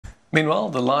Meanwhile,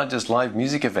 the largest live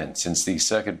music event since the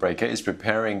circuit breaker is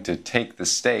preparing to take the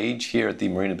stage here at the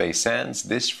Marina Bay Sands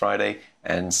this Friday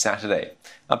and Saturday.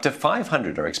 Up to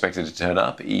 500 are expected to turn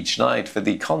up each night for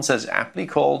the concert aptly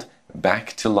called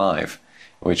Back to Live,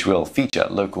 which will feature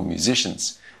local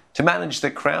musicians. To manage the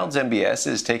crowds, MBS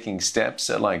is taking steps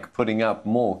like putting up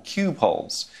more cube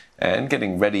holes and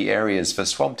getting ready areas for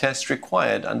swab tests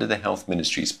required under the Health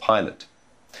Ministry's pilot.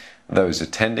 Those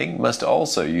attending must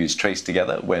also use Trace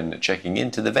Together when checking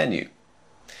into the venue,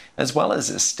 as well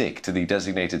as stick to the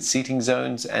designated seating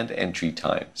zones and entry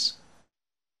times.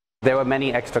 There were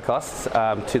many extra costs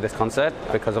to this concert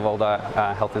because of all the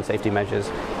health and safety measures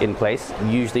in place.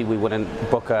 Usually we wouldn't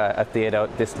book a theatre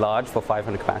this large for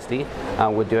 500 capacity.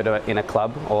 We'd do it in a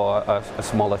club or a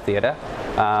smaller theatre.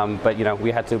 But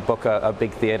we had to book a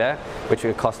big theatre, which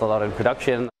would cost a lot in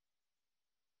production.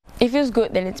 It feels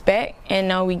good that it's back and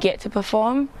now we get to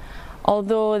perform,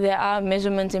 although there are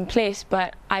measurements in place,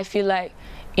 but I feel like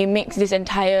it makes this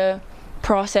entire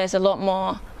process a lot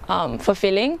more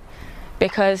fulfilling,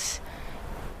 because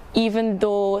even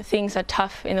though things are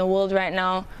tough in the world right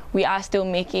now, we are still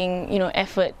making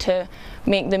effort to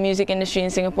make the music industry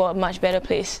in Singapore a much better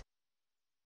place.